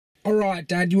Alright,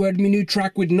 Dad, you heard me new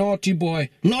track with Naughty Boy.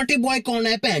 Naughty boy कौन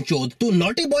है पैंचोद? तू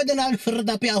naughty boy दे नाल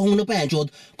फिरदा पिया हुन पैंचोद?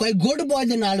 कोई good boy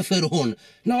दे नाल फिर हुन?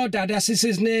 No, Dad, that's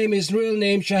his name. His real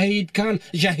name, Shahid Khan.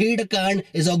 Shahid Khan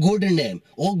is a good name.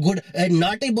 Oh, good.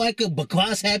 Naughty boy के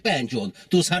बकवास है पैंचोद.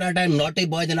 तू सारा time naughty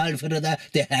boy दे नाल फिरदा,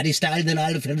 ते Harry Styles दे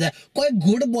नाल फिरदा. कोई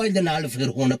good boy दे नाल फिर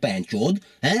हुन पैंचोद?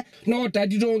 हैं? No,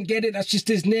 Dad, you don't get it. That's just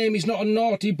his name. He's not a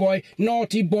naughty boy.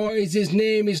 Naughty boy is his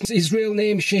name. His real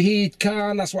name, Shahid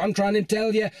Khan. That's what I'm trying to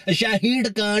tell you.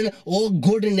 Shahid Khan, oh,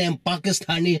 good name.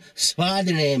 Pakistani स्वाद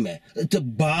name है. तो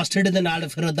bastard दे नाल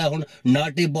फिरदा हुन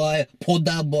naughty boy,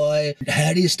 फोदा boy,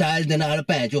 Harry Styles दे नाल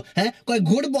पैंचो. हैं? कोई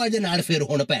good boy दे नाल फिर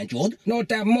हुन पैंचोद? No,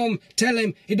 Dad, Mom, tell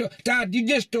him. Dad, you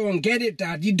just don't get it,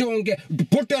 Dad. You don't get.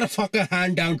 Put your fucking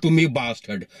hand down to me,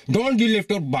 bastard. Don't you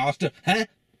lift your bastard, huh?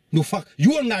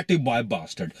 You a naughty boy,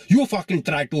 bastard. You fucking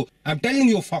try to. I'm telling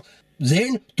you, fuck.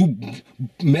 Zayn, tu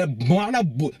mara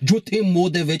juthi mo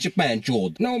de vich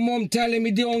panchod. No, Mom, tell him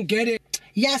he don't get it.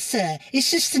 Yes, sir. It's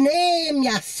just a name,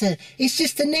 yes, sir. It's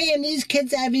just a name. These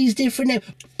kids have these different names.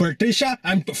 Patricia,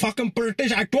 I'm fucking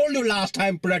Patricia. I told you last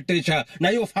time, Patricia. Now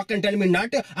you fucking tell me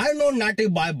naughty. I know naughty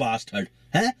boy, bastard.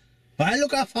 Huh? I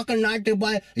look a fucking naughty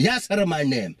boy. Yes, sir, my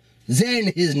name.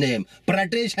 Zayn, his name.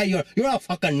 Patricia, you're a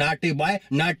fucking naughty boy,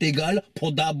 naughty girl,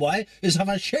 poda boy. It's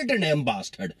a shit name,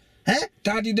 bastard. Huh?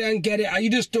 Dad, you don't get it. You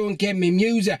just don't get me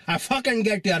music. I fucking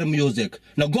get your music.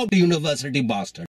 Now go to university, bastard.